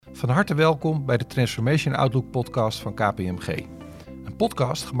Van harte welkom bij de Transformation Outlook podcast van KPMG. Een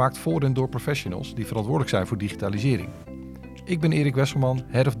podcast gemaakt voor en door professionals die verantwoordelijk zijn voor digitalisering. Ik ben Erik Wesselman,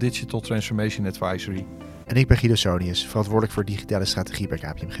 Head of Digital Transformation Advisory. En ik ben Guido Sonius, verantwoordelijk voor digitale strategie bij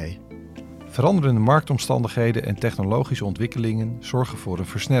KPMG. Veranderende marktomstandigheden en technologische ontwikkelingen zorgen voor een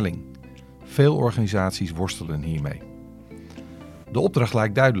versnelling. Veel organisaties worstelen hiermee. De opdracht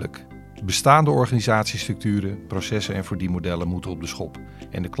lijkt duidelijk. Bestaande organisatiestructuren, processen en verdienmodellen moeten op de schop.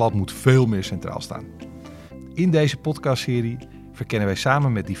 En de klant moet veel meer centraal staan. In deze podcastserie verkennen wij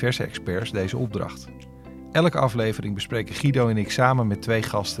samen met diverse experts deze opdracht. Elke aflevering bespreken Guido en ik samen met 2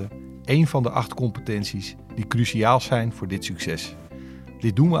 gasten 1 van de 8 competenties die cruciaal zijn voor dit succes.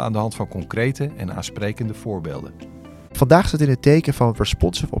 Dit doen we aan de hand van concrete en aansprekende voorbeelden. Vandaag staat in het teken van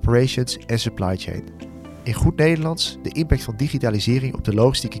responsive operations en supply chain. In goed Nederlands de impact van digitalisering op de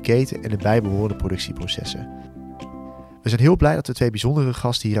logistieke keten en de bijbehorende productieprocessen. We zijn heel blij dat we 2 bijzondere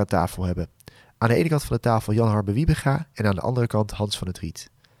gasten hier aan tafel hebben. Aan de ene kant van de tafel Harmen Wiebenga en aan de andere kant Hans van het Riet.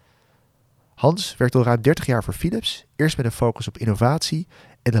 Hans werkt al ruim 30 jaar voor Philips, eerst met een focus op innovatie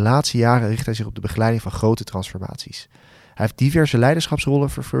en de laatste jaren richt hij zich op de begeleiding van grote transformaties. Hij heeft diverse leiderschapsrollen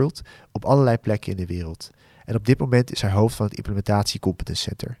vervuld op allerlei plekken in de wereld. En op dit moment is hij hoofd van het Implementation Competence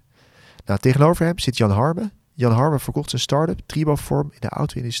Center. Nou, tegenover hem zit Harmen. Harmen verkocht zijn start-up Triboform in de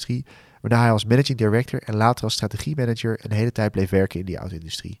auto-industrie, waarna hij als managing director en later als strategiemanager een hele tijd bleef werken in die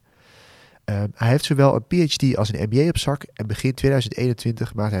auto-industrie. Hij heeft zowel een PhD als een MBA op zak en begin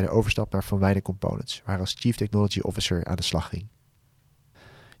 2021 maakte hij de overstap naar Van Wijnen Components, waar hij als Chief Technology Officer aan de slag ging.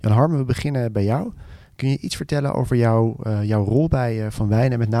 Harmen, we beginnen bij jou. Kun je iets vertellen over jouw rol bij Van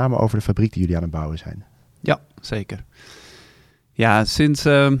Wijnen en met name over de fabriek die jullie aan het bouwen zijn? Ja, zeker. Ja, sinds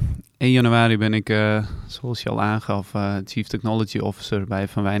 1 januari ben ik, zoals je al aangaf, Chief Technology Officer bij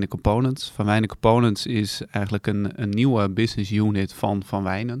Van Wijnen Components. Van Wijnen Components is eigenlijk een nieuwe business unit van Van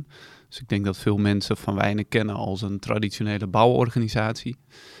Wijnen. Dus ik denk dat veel mensen Van Wijnen kennen als een traditionele bouworganisatie.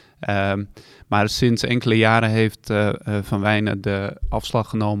 Maar sinds enkele jaren heeft Van Wijnen de afslag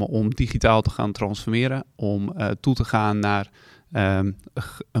genomen om digitaal te gaan transformeren. Om toe te gaan naar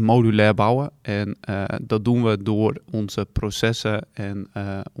een modulair bouwen. En dat doen we door onze processen en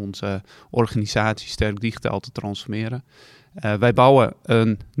onze organisatie sterk digitaal te transformeren. Wij bouwen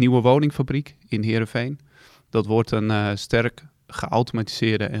een nieuwe woningfabriek in Heerenveen. Dat wordt een sterk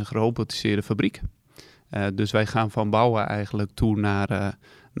geautomatiseerde en gerobotiseerde fabriek. Dus wij gaan van bouwen eigenlijk toe naar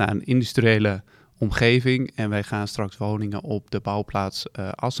een industriële omgeving. En wij gaan straks woningen op de bouwplaats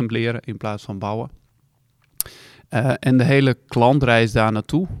assembleren in plaats van bouwen. En de hele klantreis daar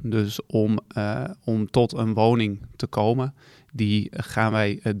naartoe, dus om tot een woning te komen, die gaan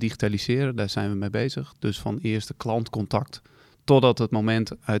wij digitaliseren. Daar zijn we mee bezig. Dus van eerste klantcontact totdat het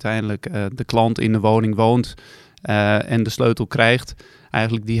moment uiteindelijk de klant in de woning woont en de sleutel krijgt.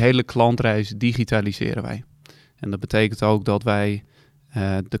 Eigenlijk die hele klantreis digitaliseren wij. En dat betekent ook dat wij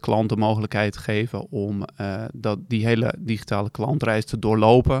de klant de mogelijkheid geven om die hele digitale klantreis te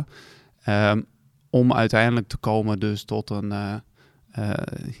doorlopen. Om uiteindelijk te komen dus tot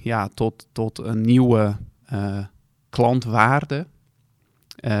een nieuwe klantwaarde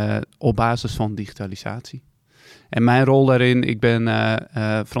op basis van digitalisatie. En mijn rol daarin, ik ben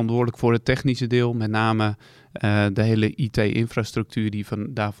verantwoordelijk voor het technische deel, met name de hele IT-infrastructuur die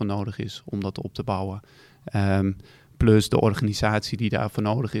daarvoor nodig is om dat op te bouwen. Plus de organisatie die daarvoor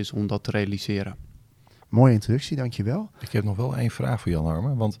nodig is om dat te realiseren. Mooie introductie, dankjewel. Ik heb nog wel 1 vraag voor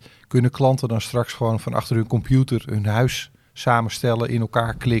Harmen. Want kunnen klanten dan straks gewoon van achter hun computer hun huis samenstellen, in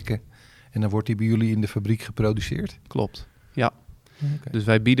elkaar klikken en dan wordt die bij jullie in de fabriek geproduceerd? Klopt, ja. Okay. Dus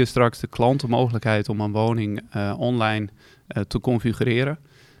wij bieden straks de klant de mogelijkheid om een woning online te configureren.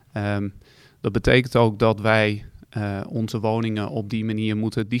 Dat betekent ook dat wij onze woningen op die manier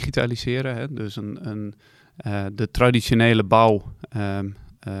moeten digitaliseren. Hè? Dus de traditionele bouw,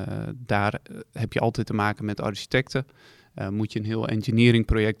 daar heb je altijd te maken met architecten. Moet je een heel engineering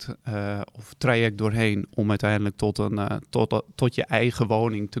project of traject doorheen om uiteindelijk tot je eigen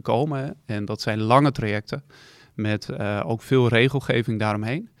woning te komen. Hè? En dat zijn lange trajecten met ook veel regelgeving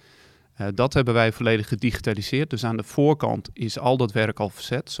daaromheen. Dat hebben wij volledig gedigitaliseerd. Dus aan de voorkant is al dat werk al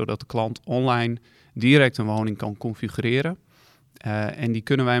verzet, zodat de klant online direct een woning kan configureren. En die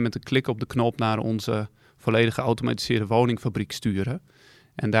kunnen wij met een klik op de knop naar onze volledig geautomatiseerde woningfabriek sturen.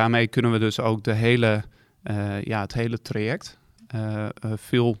 En daarmee kunnen we dus ook het hele traject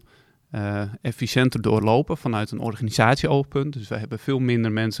veel efficiënter doorlopen vanuit een organisatieoogpunt. Dus we hebben veel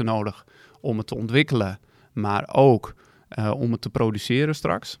minder mensen nodig om het te ontwikkelen, maar ook om het te produceren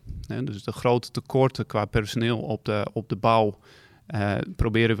straks. Dus de grote tekorten qua personeel op de bouw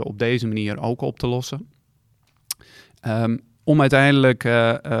proberen we op deze manier ook op te lossen. om uiteindelijk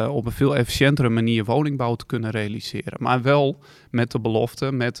op een veel efficiëntere manier woningbouw te kunnen realiseren. Maar wel met de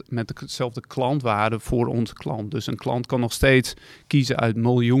belofte, met dezelfde klantwaarde voor onze klant. Dus een klant kan nog steeds kiezen uit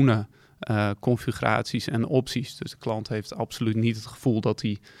miljoenen configuraties en opties. Dus de klant heeft absoluut niet het gevoel dat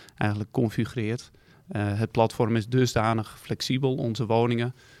hij eigenlijk configureert. Het platform is dusdanig flexibel, onze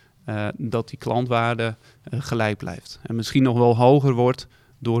woningen, dat die klantwaarde gelijk blijft. En misschien nog wel hoger wordt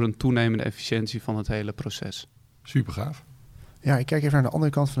door een toenemende efficiëntie van het hele proces. Super gaaf. Ja, ik kijk even naar de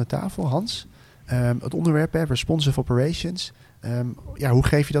andere kant van de tafel, Hans. Het onderwerp, responsive operations. Hoe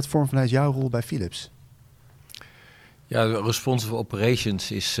geef je dat vorm vanuit jouw rol bij Philips? Ja, responsive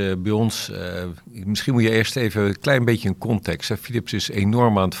operations is bij ons... misschien moet je eerst even een klein beetje een context. Hè. Philips is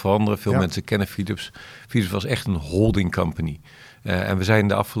enorm aan het veranderen. Veel mensen kennen Philips. Philips was echt een holding company. En we zijn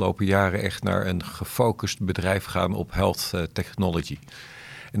de afgelopen jaren echt naar een gefocust bedrijf gaan op health technology.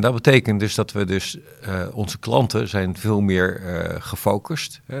 En dat betekent dus dat we onze klanten zijn veel meer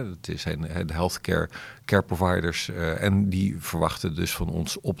gefocust. Dat zijn de healthcare providers en die verwachten dus van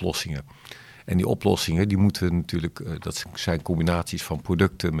ons oplossingen. En die oplossingen die moeten natuurlijk, dat zijn combinaties van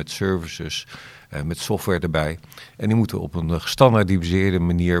producten met services, met software erbij. En die moeten op een gestandaardiseerde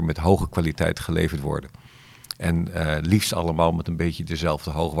manier met hoge kwaliteit geleverd worden. En liefst allemaal met een beetje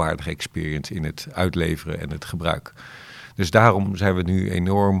dezelfde hoogwaardige experience in het uitleveren en het gebruik. Dus daarom zijn we nu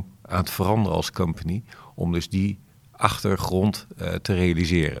enorm aan het veranderen als company om dus die achtergrond te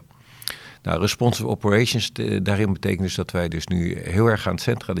realiseren. Nou, responsive operations, daarin betekent dus dat wij dus nu heel erg aan het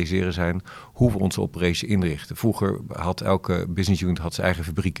centraliseren zijn hoe we onze operations inrichten. Vroeger had elke business unit zijn eigen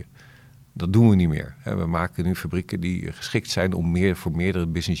fabrieken. Dat doen we niet meer. We maken nu fabrieken die geschikt zijn om voor meerdere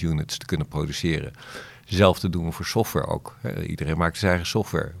business units te kunnen produceren. Hetzelfde doen we voor software ook. Iedereen maakt zijn eigen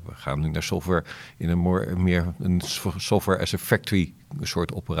software. We gaan nu naar software in een software as a factory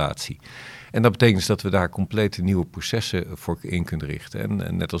soort operatie. En dat betekent dus dat we daar complete nieuwe processen voor in kunnen richten.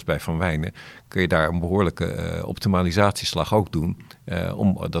 En net als bij Van Wijnen kun je daar een behoorlijke optimalisatieslag ook doen.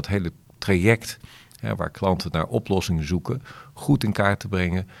 Om dat hele traject waar klanten naar oplossingen zoeken, goed in kaart te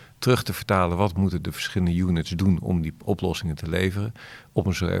brengen, terug te vertalen wat moeten de verschillende units doen om die oplossingen te leveren op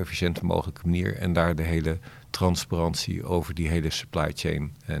een zo efficiënt mogelijke manier en daar de hele transparantie over die hele supply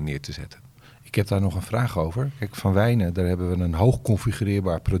chain neer te zetten. Ik heb daar nog een vraag over. Kijk, Van Wijnen, daar hebben we een hoog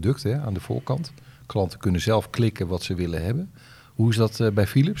configureerbaar product aan de voorkant. Klanten kunnen zelf klikken wat ze willen hebben. Hoe is dat bij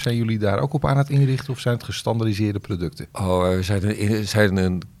Philips? Zijn jullie daar ook op aan het inrichten of zijn het gestandaardiseerde producten? We zijn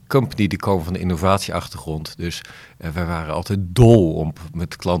een company die komen van de innovatieachtergrond. Dus wij waren altijd dol om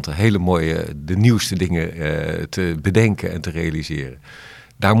met klanten hele mooie, de nieuwste dingen te bedenken en te realiseren.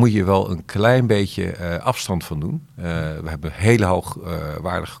 Daar moet je wel een klein beetje afstand van doen. We hebben hele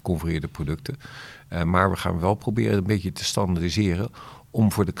hoogwaardig geconfigureerde producten. Maar we gaan wel proberen een beetje te standaardiseren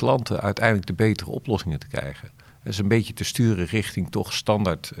om voor de klanten uiteindelijk de betere oplossingen te krijgen. Dat is een beetje te sturen richting toch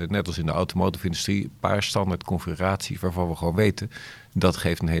standaard, net als in de automotive industrie, een paar standaard configuraties waarvan we gewoon weten, dat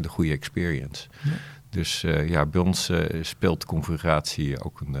geeft een hele goede experience. Ja. Dus bij ons speelt de configuratie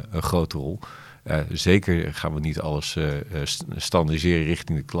ook een grote rol. Zeker gaan we niet alles standaardiseren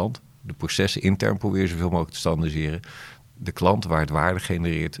richting de klant. De processen intern proberen zoveel mogelijk te standaardiseren. De klant waar het waarde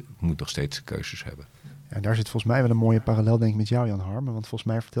genereert, moet nog steeds keuzes hebben. En daar zit volgens mij wel een mooie parallel, denk ik, met jou, Jan Harmen. Want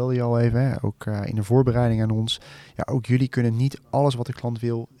volgens mij vertelde je al even, ook in de voorbereiding aan ons, ook jullie kunnen niet alles wat de klant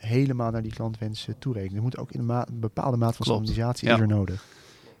wil helemaal naar die klantwensen toerekenen. Er moet ook in een bepaalde mate van standaardisatie is er nodig.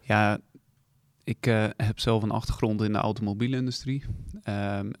 Ja, ik heb zelf een achtergrond in de automobielindustrie.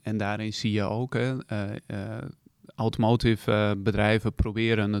 En daarin zie je ook, automotive bedrijven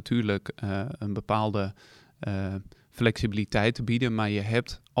proberen natuurlijk een bepaalde flexibiliteit te bieden, maar je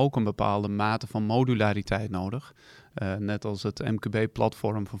hebt ook een bepaalde mate van modulariteit nodig. Net als het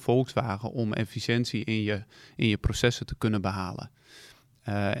MQB-platform van Volkswagen om efficiëntie in je processen te kunnen behalen.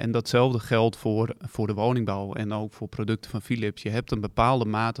 En datzelfde geldt voor de woningbouw en ook voor producten van Philips. Je hebt een bepaalde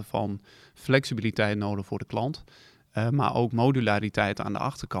mate van flexibiliteit nodig voor de klant, maar ook modulariteit aan de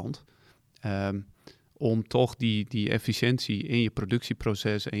achterkant. Om toch die efficiëntie in je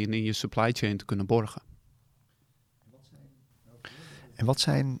productieproces en in je supply chain te kunnen borgen. En wat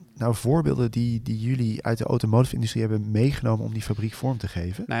zijn nou voorbeelden die jullie uit de automotive-industrie hebben meegenomen om die fabriek vorm te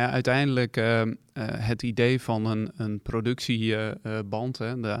geven? Nou ja, uiteindelijk het idee van een productieband,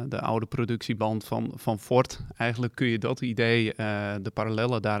 de oude productieband van Ford. Eigenlijk kun je dat idee, de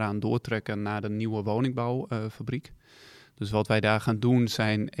parallellen daaraan doortrekken naar de nieuwe woningbouwfabriek. Dus wat wij daar gaan doen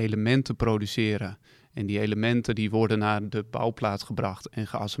zijn elementen produceren. En die elementen die worden naar de bouwplaats gebracht en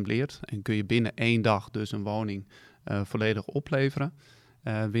geassembleerd. En kun je binnen 1 dag dus een woning volledig opleveren,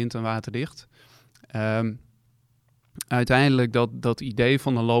 wind- en waterdicht. Uiteindelijk dat idee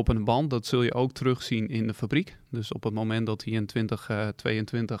van een lopende band, dat zul je ook terugzien in de fabriek. Dus op het moment dat die in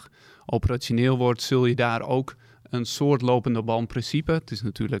 2022 operationeel wordt, zul je daar ook een soort lopende bandprincipe.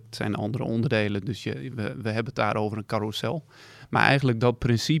 Het zijn andere onderdelen, dus we hebben het daar over een carousel. Maar eigenlijk dat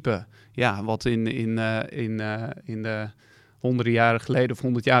principe, wat in de 100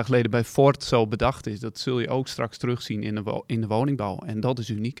 jaar geleden bij Ford zo bedacht is, dat zul je ook straks terugzien in de woningbouw. En dat is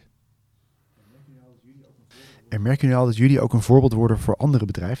uniek. En merken jullie al dat jullie ook een voorbeeld worden voor andere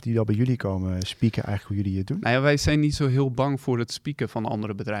bedrijven die al bij jullie komen spieken, eigenlijk hoe jullie het doen? Nou ja, wij zijn niet zo heel bang voor het spieken van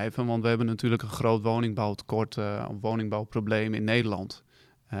andere bedrijven, want we hebben natuurlijk een groot woningbouwtekort, woningbouwprobleem in Nederland.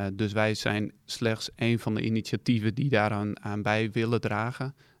 Dus wij zijn slechts een van de initiatieven die daaraan bij willen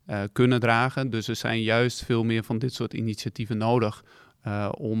dragen, kunnen dragen. Dus er zijn juist veel meer van dit soort initiatieven nodig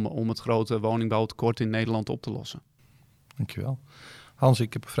om het grote woningbouwtekort in Nederland op te lossen. Dankjewel. Hans,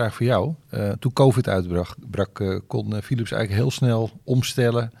 ik heb een vraag voor jou. Toen COVID uitbrak, kon Philips eigenlijk heel snel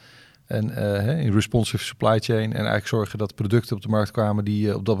omstellen en in responsive supply chain en eigenlijk zorgen dat producten op de markt kwamen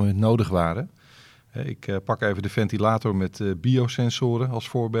die op dat moment nodig waren. Ik pak even de ventilator met biosensoren als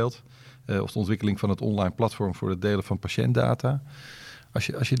voorbeeld. Of de ontwikkeling van het online platform voor het delen van patiëntdata.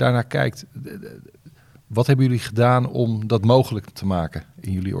 Als je daarnaar kijkt, wat hebben jullie gedaan om dat mogelijk te maken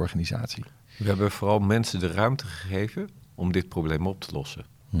in jullie organisatie? We hebben vooral mensen de ruimte gegeven om dit probleem op te lossen.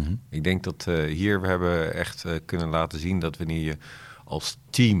 Mm-hmm. Ik denk dat we hebben echt kunnen laten zien dat wanneer je als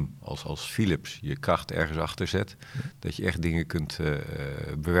team, als Philips, je kracht ergens achter zet, dat je echt dingen kunt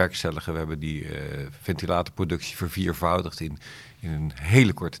bewerkstelligen. We hebben die ventilatorproductie verviervoudigd in een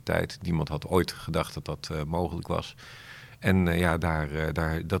hele korte tijd. Niemand had ooit gedacht dat dat mogelijk was. En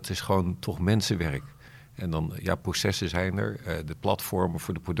dat is gewoon toch mensenwerk. En dan, processen zijn er. De platformen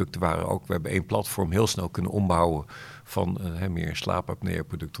voor de producten waren ook. We hebben 1 platform heel snel kunnen ombouwen van meer een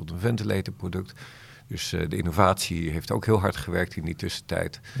slaapapnea-product tot een ventilatorproduct. Dus de innovatie heeft ook heel hard gewerkt in die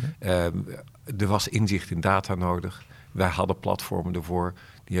tussentijd. Er was inzicht in data nodig. Wij hadden platformen ervoor.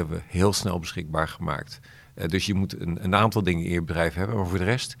 Die hebben we heel snel beschikbaar gemaakt. Dus je moet een aantal dingen in je bedrijf hebben. Maar voor de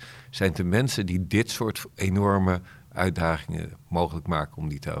rest zijn het de mensen die dit soort enorme uitdagingen mogelijk maken om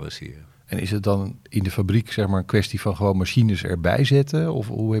die te adresseren. En is het dan in de fabriek zeg maar een kwestie van gewoon machines erbij zetten? Of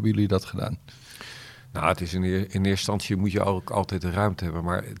hoe hebben jullie dat gedaan? Nou, het is in eerste instantie moet je ook altijd de ruimte hebben.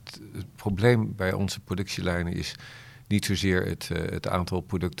 Maar het probleem bij onze productielijnen is niet zozeer het aantal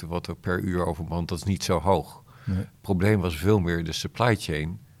producten wat er per uur overbrandt. Dat is niet zo hoog. Nee. Het probleem was veel meer de supply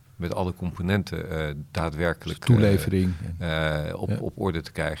chain met alle componenten daadwerkelijk toelevering op orde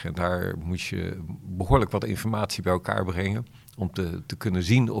te krijgen. En daar moet je behoorlijk wat informatie bij elkaar brengen om te kunnen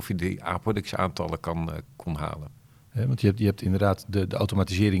zien of je die productieaantallen kon halen. Want je hebt inderdaad de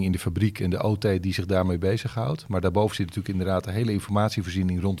automatisering in de fabriek en de OT die zich daarmee bezighoudt. Maar daarboven zit natuurlijk inderdaad de hele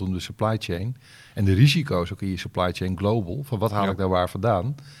informatievoorziening rondom de supply chain. En de risico's ook in je supply chain global. Van wat haal ik daar waar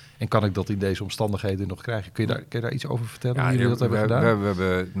vandaan? En kan ik dat in deze omstandigheden nog krijgen? Kun je daar iets over vertellen? Hoe jullie dat hebben gedaan?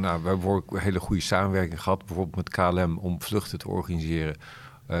 We hebben ook een hele goede samenwerking gehad. Bijvoorbeeld met KLM om vluchten te organiseren.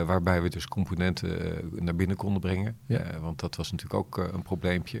 Waarbij we dus componenten naar binnen konden brengen. Want dat was natuurlijk ook een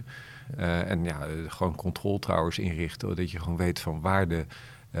probleempje. Gewoon control towers inrichten. Zodat je gewoon weet van waar de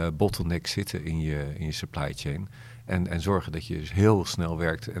bottlenecks zitten in je supply chain. En zorgen dat je dus heel snel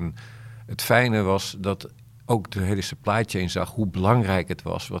werkt. En het fijne was dat ook de hele supply chain zag hoe belangrijk het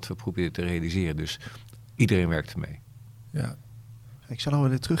was wat we probeerden te realiseren. Dus iedereen werkte mee. Ja. Ik zal nog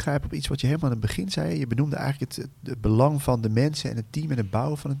willen teruggrijpen op iets wat je helemaal aan het begin zei. Je benoemde eigenlijk het belang van de mensen en het team en het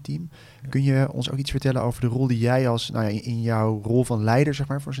bouwen van een team. Ja. Kun je ons ook iets vertellen over de rol die jij als in jouw rol van leider zeg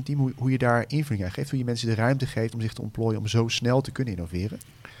maar, voor zo'n team, hoe je daar invulling aan geeft, hoe je mensen de ruimte geeft om zich te ontplooien om zo snel te kunnen innoveren?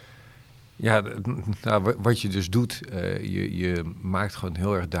 Ja, wat je dus doet, je maakt gewoon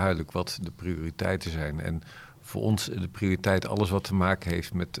heel erg duidelijk wat de prioriteiten zijn. En voor ons de prioriteit, alles wat te maken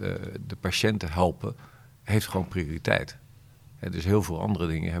heeft met de patiënten helpen, heeft gewoon prioriteit. Dus heel veel andere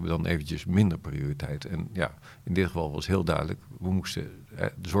dingen hebben dan eventjes minder prioriteit. En in dit geval was heel duidelijk, we moesten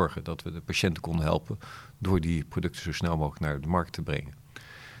zorgen dat we de patiënten konden helpen door die producten zo snel mogelijk naar de markt te brengen.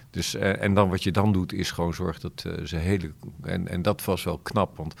 Dus, en dan wat je dan doet is gewoon zorgen dat en dat was wel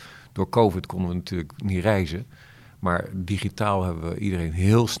knap, want door COVID konden we natuurlijk niet reizen. Maar digitaal hebben we iedereen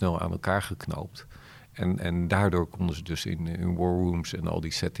heel snel aan elkaar geknoopt. En daardoor konden ze dus in warrooms en al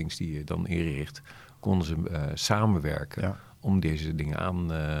die settings die je dan inricht, konden ze samenwerken om deze dingen aan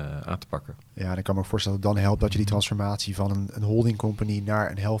te pakken. Ja, dan kan ik me ook voorstellen dat het dan helpt dat je die transformatie van een holding company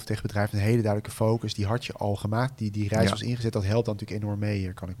naar een health-tech bedrijf, een hele duidelijke focus, die had je al gemaakt, die reis was ingezet, dat helpt dan natuurlijk enorm mee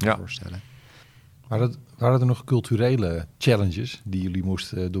hier, kan ik me voorstellen. Waren er nog culturele challenges die jullie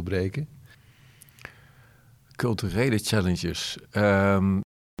moesten doorbreken? Culturele challenges?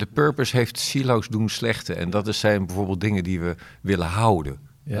 De purpose heeft silo's doen slechten. En dat zijn bijvoorbeeld dingen die we willen houden.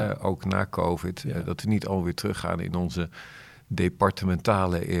 Ja. Ook na COVID. Ja. Dat we niet alweer teruggaan in onze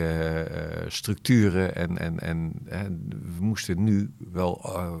departementale structuren. En we moesten nu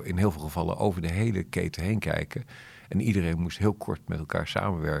wel in heel veel gevallen over de hele keten heen kijken. En iedereen moest heel kort met elkaar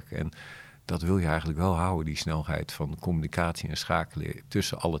samenwerken. En dat wil je eigenlijk wel houden, die snelheid van communicatie en schakelen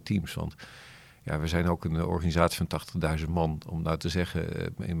tussen alle teams. Want ja, we zijn ook een organisatie van 80.000 man. Om nou te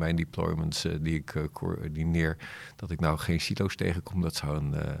zeggen, in mijn deployments die ik coördineer, dat ik nou geen silo's tegenkom, dat zou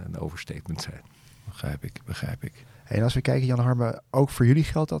een overstatement zijn. Begrijp ik. En als we kijken, Jan Harmen, ook voor jullie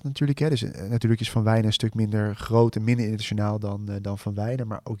geldt dat natuurlijk. Hè? Dus natuurlijk is Van Wijnen een stuk minder groot en minder internationaal dan Van Wijnen.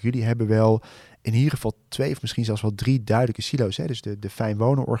 Maar ook jullie hebben wel in ieder geval 2 of misschien zelfs wel 3 duidelijke silo's. Hè? Dus de fijn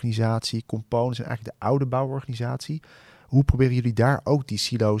wonen organisatie, components en eigenlijk de oude bouworganisatie. Hoe proberen jullie daar ook die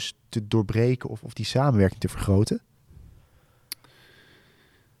silo's te doorbreken of die samenwerking te vergroten?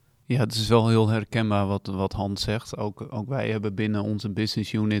 Ja, het is wel heel herkenbaar wat Hans zegt. Ook wij hebben binnen onze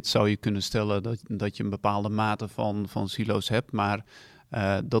business unit, zou je kunnen stellen dat je een bepaalde mate van silo's hebt. Maar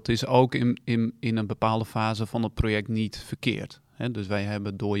dat is ook in een bepaalde fase van het project niet verkeerd. Hè? Dus wij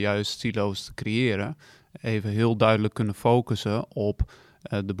hebben door juist silo's te creëren even heel duidelijk kunnen focussen op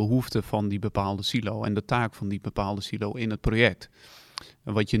de behoeften van die bepaalde silo en de taak van die bepaalde silo in het project.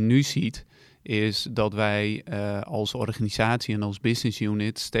 En wat je nu ziet is dat wij als organisatie en als business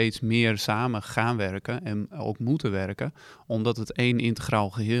unit steeds meer samen gaan werken en ook moeten werken, omdat het één integraal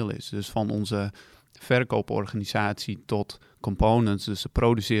geheel is. Dus van onze verkooporganisatie tot components, dus de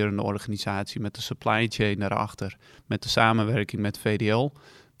producerende organisatie met de supply chain daarachter, met de samenwerking met VDL.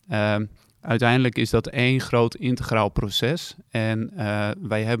 Uiteindelijk is dat één groot integraal proces en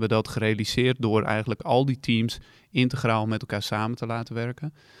wij hebben dat gerealiseerd door eigenlijk al die teams integraal met elkaar samen te laten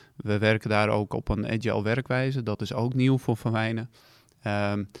werken. We werken daar ook op een agile werkwijze, dat is ook nieuw voor Van Wijnen.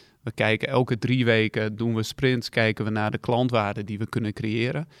 We kijken elke 3 weken, doen we sprints, kijken we naar de klantwaarde die we kunnen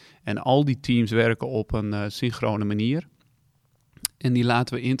creëren. En al die teams werken op een synchrone manier. En die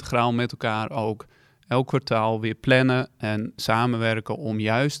laten we integraal met elkaar ook elk kwartaal weer plannen en samenwerken om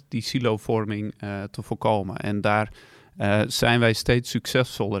juist die silovorming te voorkomen. En daar zijn wij steeds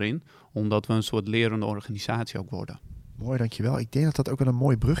succesvoller in, omdat we een soort lerende organisatie ook worden. Mooi, dankjewel. Ik denk dat dat ook wel een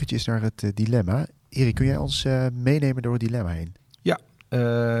mooi bruggetje is naar het dilemma. Erik, kun jij ons meenemen door het dilemma heen? Ja,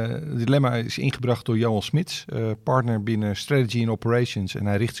 het dilemma is ingebracht door Johan Smits, partner binnen Strategy and Operations. En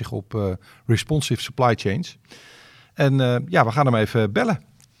hij richt zich op responsive supply chains. En we gaan hem even bellen.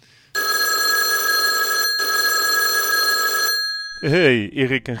 Hey,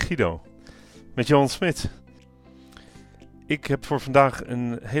 Erik en Guido. Met Johan Smit. Ik heb voor vandaag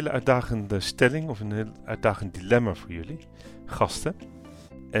een hele uitdagende stelling of een heel uitdagend dilemma voor jullie, gasten.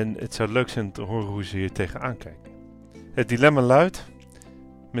 En het zou leuk zijn te horen hoe ze hier tegenaan kijken. Het dilemma luidt: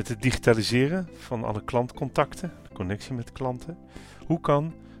 met het digitaliseren van alle klantcontacten, de connectie met klanten, hoe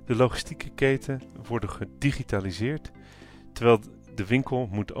kan de logistieke keten worden gedigitaliseerd terwijl de winkel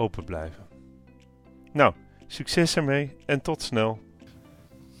moet open blijven? Nou, succes ermee en tot snel.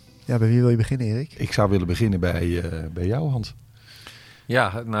 Ja, bij wie wil je beginnen, Erik? Ik zou willen beginnen bij jou, Hans.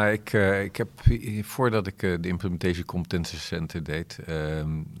 Ja, nou, ik heb voordat ik de Implementation Competence Center deed,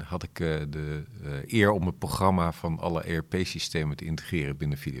 had ik de eer om het programma van alle ERP-systemen te integreren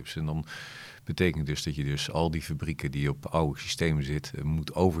binnen Philips. En dan betekent dus dat je dus al die fabrieken die op oude systemen zitten,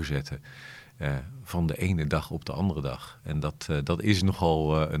 moet overzetten van de ene dag op de andere dag. En dat is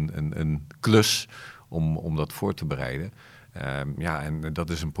nogal een klus om dat voor te bereiden. En dat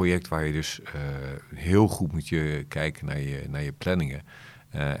is een project waar je dus heel goed moet kijken naar je planningen.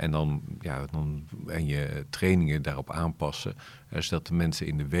 En je trainingen daarop aanpassen. Zodat de mensen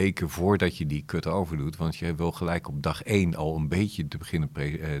in de weken voordat je die cut-over doet, want je wil gelijk op dag 1 al een beetje te beginnen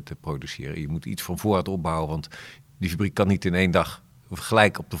te produceren. Je moet iets van vooruit opbouwen, want die fabriek kan niet in 1 dag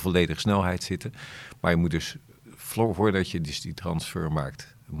gelijk op de volledige snelheid zitten. Maar je moet dus, voordat je dus die transfer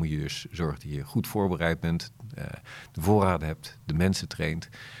maakt, moet je dus zorgen dat je goed voorbereid bent, de voorraden hebt, de mensen traint.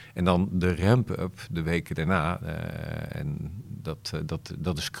 En dan de ramp-up de weken daarna. En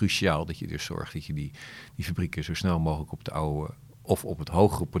dat is cruciaal, dat je dus zorgt dat je die fabrieken zo snel mogelijk op de oude of op het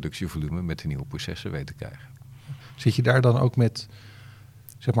hogere productievolume met de nieuwe processen weet te krijgen. Zit je daar dan ook met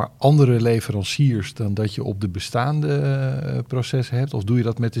andere leveranciers dan dat je op de bestaande processen hebt? Of doe je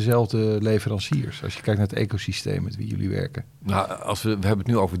dat met dezelfde leveranciers? Als je kijkt naar het ecosysteem met wie jullie werken. Nou, we hebben het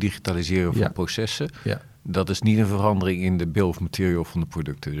nu over digitaliseren van processen. Ja. Dat is niet een verandering in de bill of material van de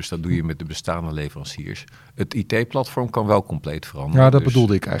producten. Dus dat doe je met de bestaande leveranciers. Het IT-platform kan wel compleet veranderen. Ja, dat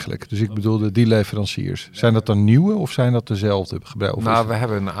bedoelde ik eigenlijk. Dus ik bedoelde die leveranciers. Zijn dat dan nieuwe of zijn dat dezelfde? We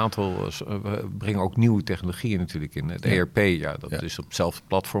hebben een aantal... We brengen ook nieuwe technologieën natuurlijk in. Het ERP, dat is op hetzelfde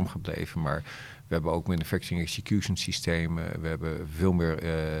platform gebleven. Maar we hebben ook manufacturing execution systemen. We hebben veel meer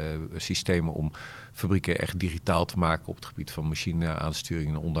systemen om fabrieken echt digitaal te maken op het gebied van machine aansturing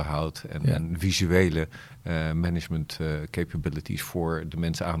en onderhoud en visuele management capabilities voor de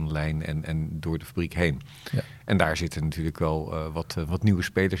mensen aan de lijn en door de fabriek heen. Ja. En daar zitten natuurlijk wel wat nieuwe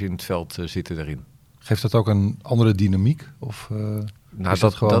spelers in het veld zitten erin. Geeft dat ook een andere dynamiek? Of,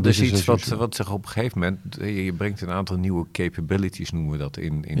 dat is iets wat zich op een gegeven moment... Je brengt een aantal nieuwe capabilities, noemen we dat,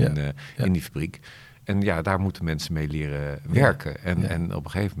 in die fabriek. En daar moeten mensen mee leren werken. En op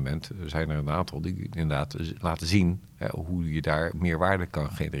een gegeven moment zijn er een aantal die inderdaad laten zien hoe je daar meer waarde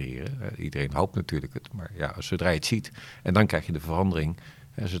kan genereren. Iedereen hoopt natuurlijk het, maar zodra je het ziet. En dan krijg je de verandering.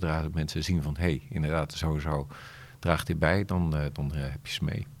 Zodra de mensen zien van, inderdaad, sowieso draagt dit bij, dan heb je ze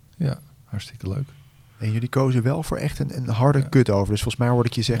mee. Ja, hartstikke leuk. En jullie kozen wel voor echt een harde cut-over. Dus volgens mij hoorde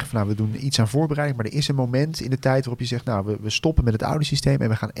ik je zeggen van, we doen iets aan voorbereiding. Maar er is een moment in de tijd waarop je zegt, we stoppen met het oude systeem en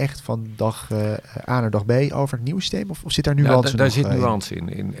we gaan echt van dag A naar dag B over het nieuwe systeem. Of zit daar nuance daar zit nuance in.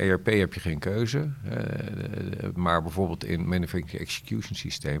 In ERP heb je geen keuze. Maar bijvoorbeeld in manufacturing execution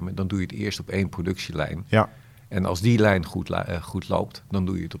systemen, dan doe je het eerst op 1 productielijn. Ja. En als die lijn goed loopt, dan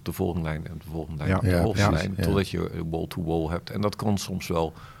doe je het op de volgende lijn en de volgende lijn, de volgende lijn, totdat je wall-to-wall hebt. En dat kan soms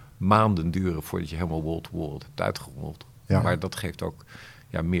wel maanden duren voordat je helemaal wall-to-wall hebt uitgerold. Ja. Maar dat geeft ook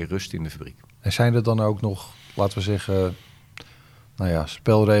meer rust in de fabriek. En zijn er dan ook nog, laten we zeggen,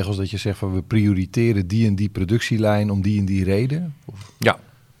 spelregels dat je zegt van we prioriteren die en die productielijn om die en die reden? Of? Ja.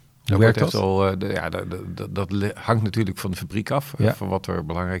 Hoe werkt dat? Dat hangt natuurlijk van de fabriek af, van wat er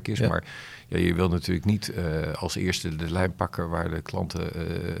belangrijk is. Ja. Maar je wil natuurlijk niet als eerste de lijn pakken waar de klanten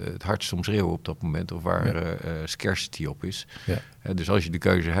het hardst om schreeuwen op dat moment. Of waar scarcity op is. Ja. Dus als je de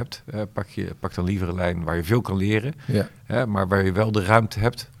keuze hebt, pak dan liever een lijn waar je veel kan leren. Ja. Maar waar je wel de ruimte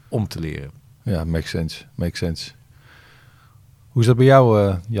hebt om te leren. Ja, makes sense. Hoe is dat bij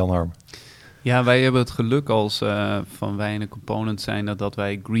jou, Jan Harmen? Ja, wij hebben het geluk als Van Wijnen Components zijn dat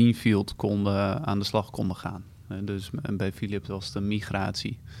wij greenfield aan de slag konden gaan. Dus bij Philips was het een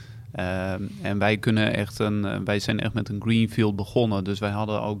migratie. En wij zijn echt met een greenfield begonnen. Dus wij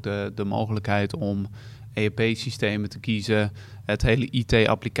hadden ook de mogelijkheid om ERP-systemen te kiezen. Het hele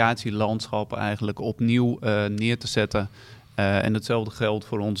IT-applicatielandschap eigenlijk opnieuw neer te zetten. En hetzelfde geldt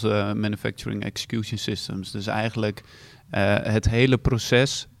voor onze manufacturing execution systems. Dus eigenlijk het hele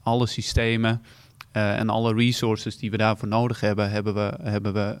proces, alle systemen en alle resources die we daarvoor nodig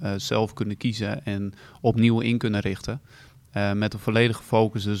hebben we zelf kunnen kiezen en opnieuw in kunnen richten. Met een volledige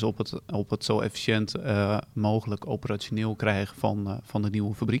focus dus op het zo efficiënt mogelijk operationeel krijgen van de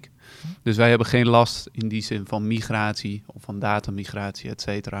nieuwe fabriek. Dus wij hebben geen last in die zin van migratie of van datamigratie, et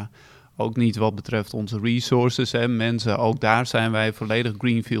cetera. Ook niet wat betreft onze resources, mensen. Ook daar zijn wij volledig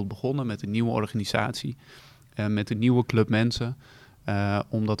greenfield begonnen met een nieuwe organisatie. Met een nieuwe club mensen.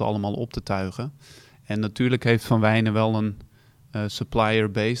 Om dat allemaal op te tuigen. En natuurlijk heeft Van Wijnen wel een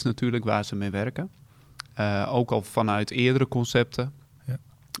supplier base natuurlijk waar ze mee werken. Ook al vanuit eerdere concepten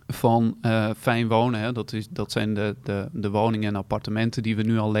van fijn wonen. Hè. Dat zijn de woningen en appartementen die we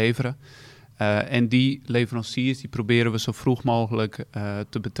nu al leveren. En die leveranciers die proberen we zo vroeg mogelijk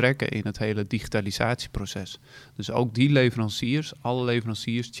te betrekken in het hele digitalisatieproces. Dus ook die leveranciers, alle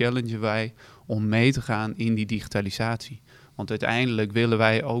leveranciers challengen wij om mee te gaan in die digitalisatie. Want uiteindelijk willen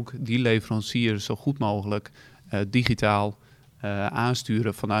wij ook die leveranciers zo goed mogelijk digitaal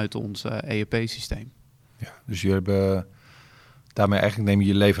aansturen vanuit ons ERP-systeem. Ja, dus jullie hebben daarmee eigenlijk nemen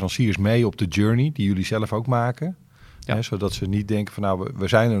je leveranciers mee op de journey die jullie zelf ook maken. Ja. Hè, zodat ze niet denken van we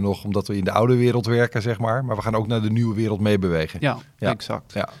zijn er nog omdat we in de oude wereld werken, zeg maar we gaan ook naar de nieuwe wereld meebewegen. Ja,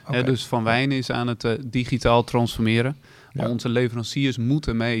 exact. Ja, okay. Dus Van Wijnen is aan het digitaal transformeren. Maar onze leveranciers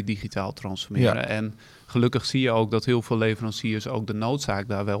moeten mee digitaal transformeren. Ja. En gelukkig zie je ook dat heel veel leveranciers ook de noodzaak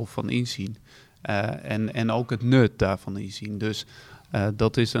daar wel van inzien. En ook het nut daarvan inzien. Dus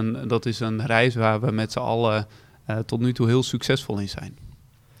dat is een reis waar we met z'n allen tot nu toe heel succesvol in zijn.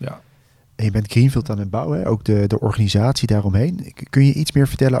 Ja. En je bent greenfield aan het bouwen, hè? Ook de organisatie daaromheen. Kun je iets meer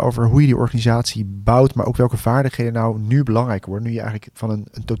vertellen over hoe je die organisatie bouwt, maar ook welke vaardigheden nou nu belangrijk worden, nu je eigenlijk van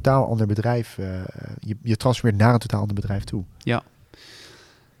een totaal ander bedrijf, je transformeert naar een totaal ander bedrijf toe? Ja,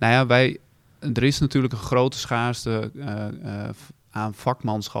 nou ja, er is natuurlijk een grote schaarste aan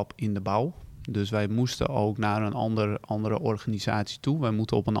vakmanschap in de bouw. Dus wij moesten ook naar een andere organisatie toe. Wij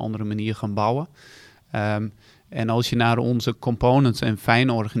moeten op een andere manier gaan bouwen. En als je naar onze components en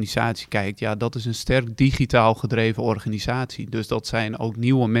fijne organisatie kijkt, ja, dat is een sterk digitaal gedreven organisatie. Dus dat zijn ook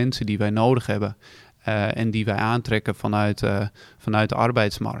nieuwe mensen die wij nodig hebben en die wij aantrekken vanuit de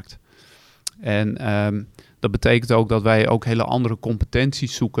arbeidsmarkt. En dat betekent ook dat wij ook hele andere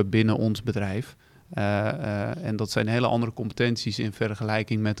competenties zoeken binnen ons bedrijf. En dat zijn hele andere competenties in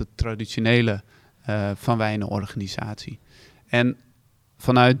vergelijking met de traditionele Van Wijnen organisatie. En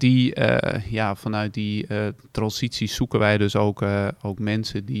vanuit die transitie zoeken wij dus ook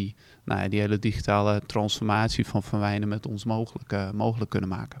mensen die die hele digitale transformatie van Wijnen met ons mogelijk kunnen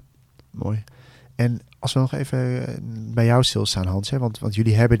maken. Mooi. En als we nog even bij jou stilstaan, Hans, hè, want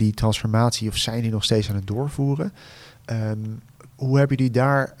jullie hebben die transformatie of zijn die nog steeds aan het doorvoeren. Hoe hebben jullie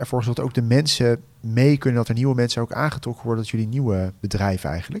daar ervoor gezorgd dat ook de mensen mee kunnen, dat er nieuwe mensen ook aangetrokken worden tot jullie nieuwe bedrijf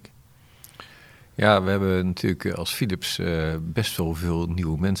eigenlijk? Ja, we hebben natuurlijk als Philips best wel veel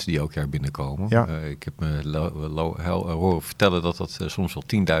nieuwe mensen die elk jaar binnenkomen. Ja. Ik heb me horen vertellen dat soms wel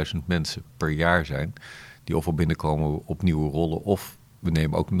 10.000 mensen per jaar zijn die ofwel binnenkomen op nieuwe rollen of we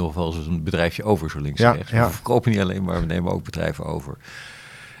nemen ook nog wel eens een bedrijfje over, zo links en rechts. We verkopen niet alleen, maar we nemen ook bedrijven over.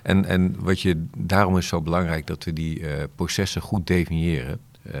 En daarom is het zo belangrijk dat we die processen goed definiëren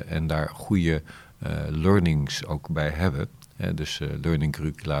en daar goede learnings ook bij hebben. Dus learning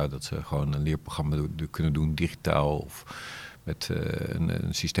curricula, dat ze gewoon een leerprogramma kunnen doen, digitaal of met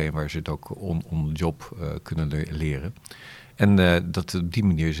een systeem waar ze het ook on the job kunnen leren. En dat op die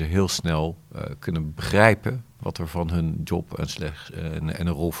manier ze heel snel kunnen begrijpen wat er van hun job en een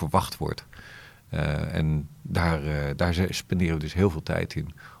rol verwacht wordt. En daar spenderen we dus heel veel tijd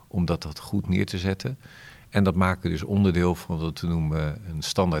in om dat goed neer te zetten. En dat maken we dus onderdeel van wat we noemen een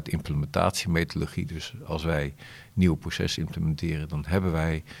standaard implementatiemethodologie. Dus als wij nieuwe processen implementeren, dan hebben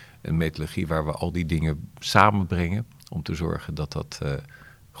wij een methodologie waar we al die dingen samenbrengen om te zorgen dat dat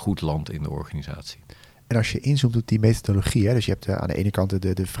goed landt in de organisatie. En als je inzoomt op die methodologie, hè, dus je hebt aan de ene kant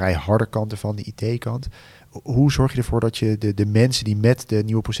de vrij harde kanten van de IT-kant. Hoe zorg je ervoor dat je de mensen die met de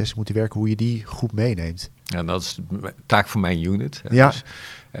nieuwe processen moeten werken, hoe je die goed meeneemt? Ja, dat is de taak van mijn unit. Ja.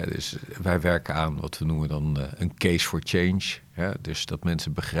 Dus wij werken aan wat we noemen dan een case for change. Ja, dus dat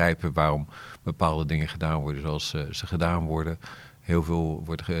mensen begrijpen waarom bepaalde dingen gedaan worden zoals ze gedaan worden. Heel veel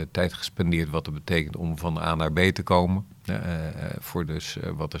wordt tijd gespendeerd wat het betekent om van A naar B te komen. Voor dus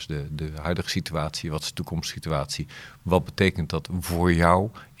wat is de huidige situatie, wat is de toekomstsituatie. Wat betekent dat voor jou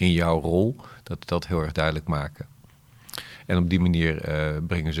in jouw rol? Dat heel erg duidelijk maken. En op die manier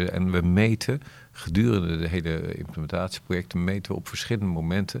brengen ze. En we meten gedurende de hele implementatieprojecten meten we op verschillende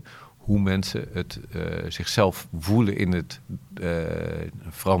momenten hoe mensen zichzelf voelen in het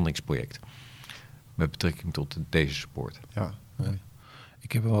veranderingsproject. Met betrekking tot deze support. Ja.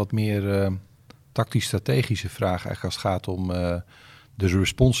 Ik heb een wat meer tactisch-strategische vraag eigenlijk als het gaat om de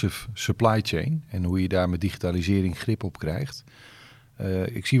responsive supply chain en hoe je daar met digitalisering grip op krijgt.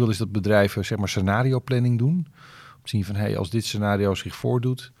 Ik zie wel eens dat bedrijven zeg maar scenario planning doen. Om te zien van als dit scenario zich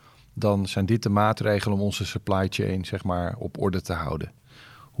voordoet, dan zijn dit de maatregelen om onze supply chain zeg maar op orde te houden.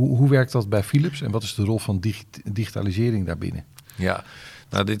 Hoe werkt dat bij Philips en wat is de rol van digitalisering daarbinnen? Ja,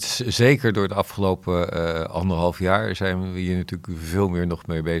 nou dit is zeker door de afgelopen 1,5 jaar zijn we hier natuurlijk veel meer nog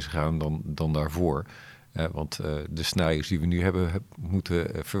mee bezig gaan dan daarvoor. Want de scenario's die we nu hebben moeten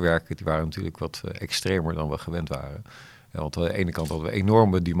verwerken, die waren natuurlijk wat extremer dan we gewend waren. Want aan de ene kant hadden we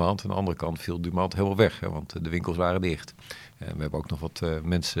enorme demand, aan de andere kant viel demand helemaal weg, want de winkels waren dicht. En we hebben ook nog wat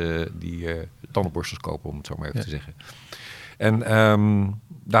mensen die tandenborstels kopen, om het zo maar even te zeggen. En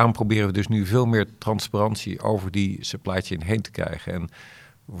daarom proberen we dus nu veel meer transparantie over die supply chain heen te krijgen. En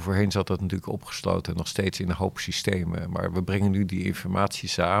voorheen zat dat natuurlijk opgesloten nog steeds in een hoop systemen. Maar we brengen nu die informatie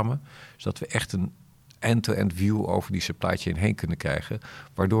samen, zodat we echt een end-to-end view over die supply chain heen kunnen krijgen.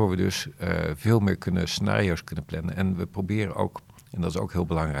 Waardoor we dus veel meer scenario's kunnen plannen. En we proberen ook, en dat is ook heel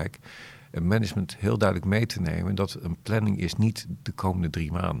belangrijk, een management heel duidelijk mee te nemen dat een planning is niet de komende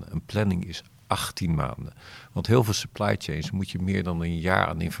 3 maanden. Een planning is 18 maanden. Want heel veel supply chains moet je meer dan een jaar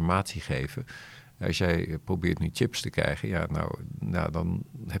aan informatie geven. Als jij probeert nu chips te krijgen, nou dan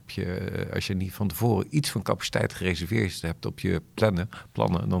heb je, als je niet van tevoren iets van capaciteit gereserveerd hebt op je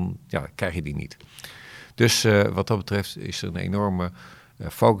plannen, dan krijg je die niet. Dus wat dat betreft is er een enorme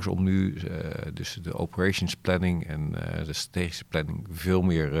focus om nu dus de operations planning en de strategische planning veel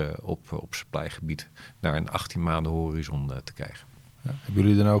meer op supplygebied naar een 18 maanden horizon te krijgen. Ja, hebben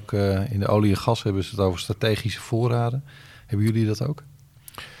jullie dan ook in de olie en gas hebben ze het over strategische voorraden? Hebben jullie dat ook?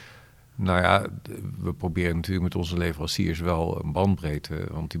 Nou ja, we proberen natuurlijk met onze leveranciers wel een bandbreedte.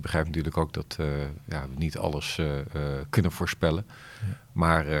 Want die begrijpen natuurlijk ook dat we niet alles kunnen voorspellen. Ja.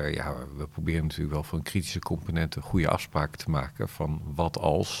 Maar we proberen natuurlijk wel van kritische componenten goede afspraken te maken van wat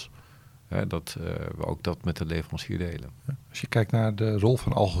als Dat we ook dat met de leverancier delen. Als je kijkt naar de rol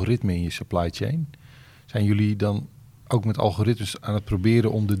van algoritme in je supply chain, zijn jullie dan ook met algoritmes aan het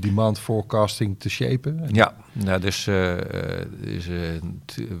proberen om de demand forecasting te shapen? Ja,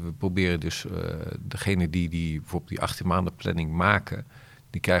 we proberen dus degene die bijvoorbeeld die 18 maanden planning maken,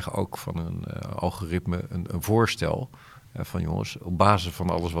 die krijgen ook van een algoritme een voorstel van jongens, op basis van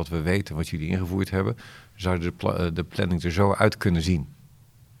alles wat we weten, wat jullie ingevoerd hebben, zou de planning er zo uit kunnen zien.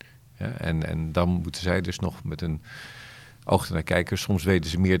 Ja, en dan moeten zij dus nog met een oog naar kijken. Soms weten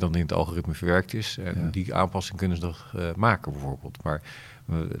ze meer dan in het algoritme verwerkt is. En die aanpassing kunnen ze nog maken bijvoorbeeld. Maar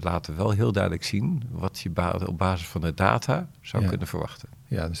we laten wel heel duidelijk zien wat je op basis van de data zou kunnen verwachten.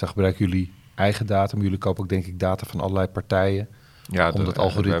 Ja, dus dan gebruiken jullie eigen data. Maar jullie kopen ook denk ik data van allerlei partijen. Ja, om dat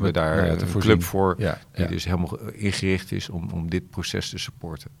algoritme we hebben daar te een voorzien. club voor die dus helemaal ingericht is om dit proces te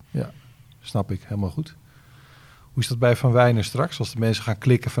supporten. Ja, snap ik. Helemaal goed. Hoe is dat bij Van Wijnen straks? Als de mensen gaan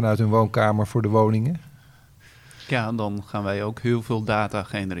klikken vanuit hun woonkamer voor de woningen? Ja, dan gaan wij ook heel veel data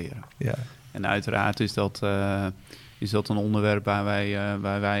genereren. Ja. En uiteraard is dat een onderwerp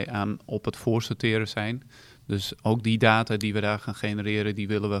waar wij aan op het voorsorteren zijn. Dus ook die data die we daar gaan genereren, die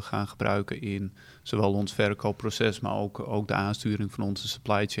willen we gaan gebruiken in zowel ons verkoopproces, maar ook de aansturing van onze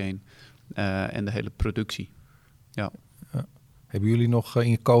supply chain en de hele productie. Ja. Hebben jullie nog in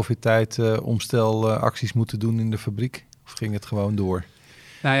je COVID-tijd omstelacties moeten doen in de fabriek? Of ging het gewoon door?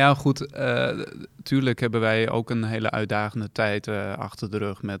 Nou ja, goed. Tuurlijk hebben wij ook een hele uitdagende tijd achter de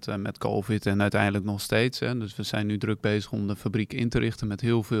rug met COVID en uiteindelijk nog steeds. Hè. Dus we zijn nu druk bezig om de fabriek in te richten met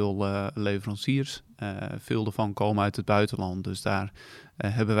heel veel leveranciers. Veel ervan komen uit het buitenland. Dus daar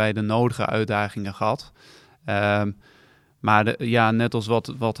hebben wij de nodige uitdagingen gehad. Maar net als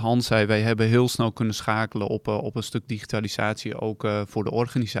wat Hans zei, wij hebben heel snel kunnen schakelen op een stuk digitalisatie ook voor de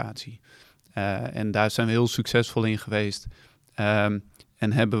organisatie. En daar zijn we heel succesvol in geweest.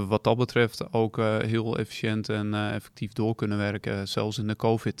 En hebben we wat dat betreft ook heel efficiënt en effectief door kunnen werken, zelfs in de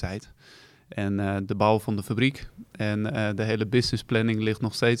COVID-tijd. En de bouw van de fabriek en de hele business planning ligt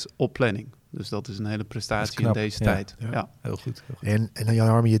nog steeds op planning. Dus dat is een hele prestatie in deze tijd. Ja. Heel goed. En dan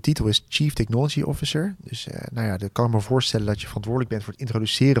Harmen, je titel is Chief Technology Officer. Dus dan kan ik me voorstellen dat je verantwoordelijk bent voor het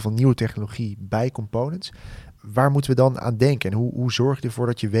introduceren van nieuwe technologie bij components. Waar moeten we dan aan denken? En hoe zorg je ervoor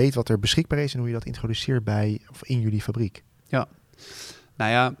dat je weet wat er beschikbaar is en hoe je dat introduceert in jullie fabriek? Ja,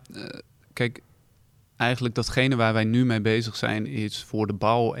 nou ja, kijk, eigenlijk datgene waar wij nu mee bezig zijn is voor de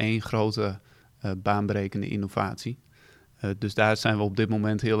bouw één grote baanbrekende innovatie. Dus daar zijn we op dit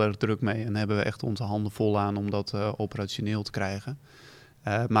moment heel erg druk mee en hebben we echt onze handen vol aan om dat operationeel te krijgen.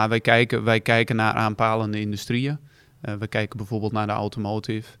 Maar wij kijken naar aanpalende industrieën. We kijken bijvoorbeeld naar de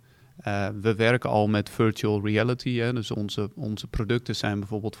automotive. We werken al met virtual reality. Hè? Dus onze producten zijn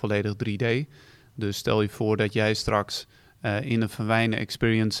bijvoorbeeld volledig 3D. Dus stel je voor dat jij straks in een Van Wijnen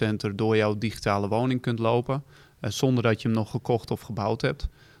Experience Center door jouw digitale woning kunt lopen, zonder dat je hem nog gekocht of gebouwd hebt.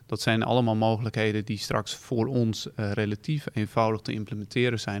 Dat zijn allemaal mogelijkheden die straks voor ons relatief eenvoudig te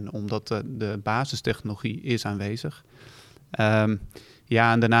implementeren zijn, omdat de basistechnologie is aanwezig. En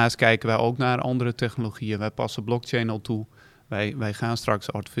daarnaast kijken wij ook naar andere technologieën. Wij passen blockchain al toe. Wij gaan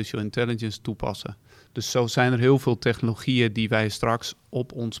straks artificial intelligence toepassen. Dus zo zijn er heel veel technologieën die wij straks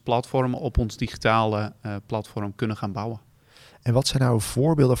op ons platform, op ons digitale platform kunnen gaan bouwen. En wat zijn nou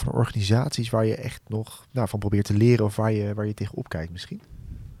voorbeelden van organisaties waar je echt nog van probeert te leren of waar je tegenop kijkt misschien?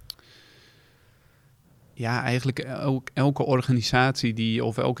 Ja, eigenlijk elke organisatie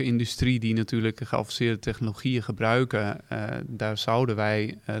of elke industrie die natuurlijk geavanceerde technologieën gebruiken, daar zouden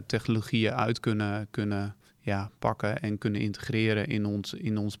wij technologieën uit kunnen pakken en kunnen integreren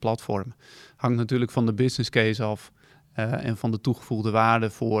in ons platform. Hangt natuurlijk van de business case af en van de toegevoegde waarde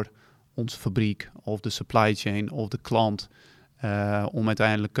voor onze fabriek of de supply chain of de klant. Om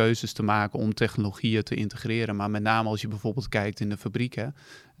uiteindelijk keuzes te maken om technologieën te integreren. Maar met name als je bijvoorbeeld kijkt in de fabrieken,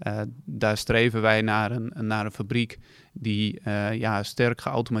 daar streven wij naar een fabriek die sterk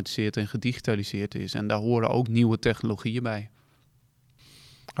geautomatiseerd en gedigitaliseerd is. En daar horen ook nieuwe technologieën bij.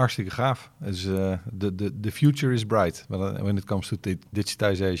 Hartstikke gaaf. Dus, the future is bright when it comes to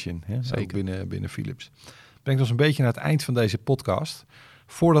digitization. Ook binnen Philips. Brengt ons een beetje naar het eind van deze podcast.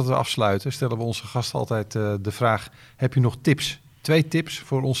 Voordat we afsluiten stellen we onze gasten altijd de vraag: heb je nog tips? 2 tips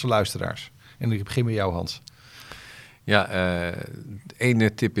voor onze luisteraars. En ik begin met jou, Hans. Ja, de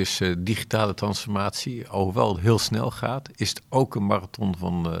ene tip is digitale transformatie. Alhoewel het heel snel gaat, is het ook een marathon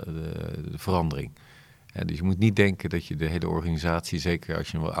van de verandering. Dus je moet niet denken dat je de hele organisatie, zeker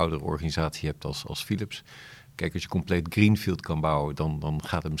als je een wat oudere organisatie hebt als Philips. Kijk, als je compleet greenfield kan bouwen, dan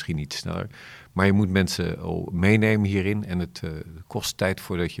gaat het misschien iets sneller. Maar je moet mensen al meenemen hierin en het kost tijd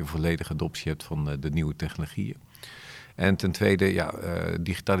voordat je een volledige adoptie hebt van de nieuwe technologieën. En ten tweede,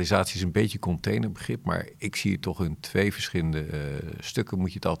 digitalisatie is een beetje een containerbegrip, maar ik zie het toch in 2 verschillende stukken moet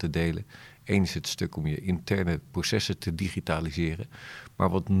je het altijd delen. Eén is het stuk om je interne processen te digitaliseren. Maar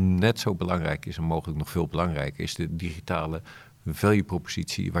wat net zo belangrijk is en mogelijk nog veel belangrijker is de digitale value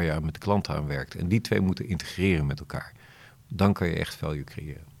propositie waar je met de klant aan werkt. En die 2 moeten integreren met elkaar. Dan kan je echt value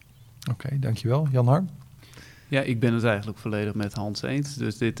creëren. Oké, dankjewel. Jan Harm? Ja, ik ben het eigenlijk volledig met Hans eens.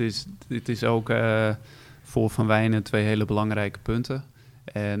 Dus dit is ook voor Van Wijnen 2 hele belangrijke punten.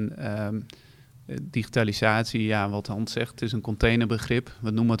 En digitalisatie, wat Hans zegt, het is een containerbegrip.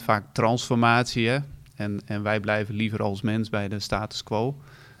 We noemen het vaak transformatie, hè? En wij blijven liever als mens bij de status quo.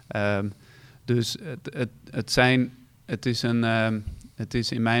 Dus het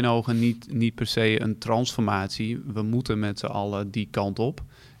is in mijn ogen niet per se een transformatie. We moeten met z'n allen die kant op.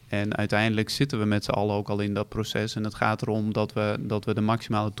 En uiteindelijk zitten we met z'n allen ook al in dat proces. En het gaat erom dat we de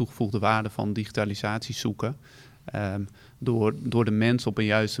maximale toegevoegde waarde van digitalisatie zoeken. Door de mens op een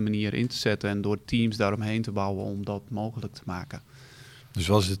juiste manier in te zetten en door teams daaromheen te bouwen om dat mogelijk te maken. Dus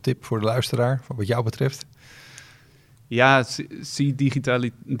wat is de tip voor de luisteraar, wat jou betreft? Ja, zie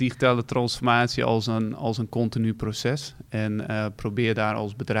digitale transformatie als een continu proces. En probeer daar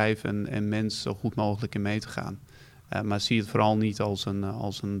als bedrijf en mens zo goed mogelijk in mee te gaan. Maar zie het vooral niet als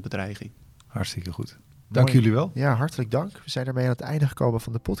een bedreiging. Hartstikke goed. Dank jullie wel. Ja, hartelijk dank. We zijn ermee aan het einde gekomen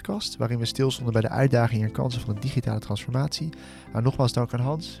van de podcast, waarin we stilstonden bij de uitdagingen en kansen van de digitale transformatie. Nogmaals dank aan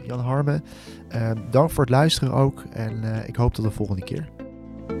Hans, Jan Harmen. Dank voor het luisteren ook en ik hoop tot de volgende keer.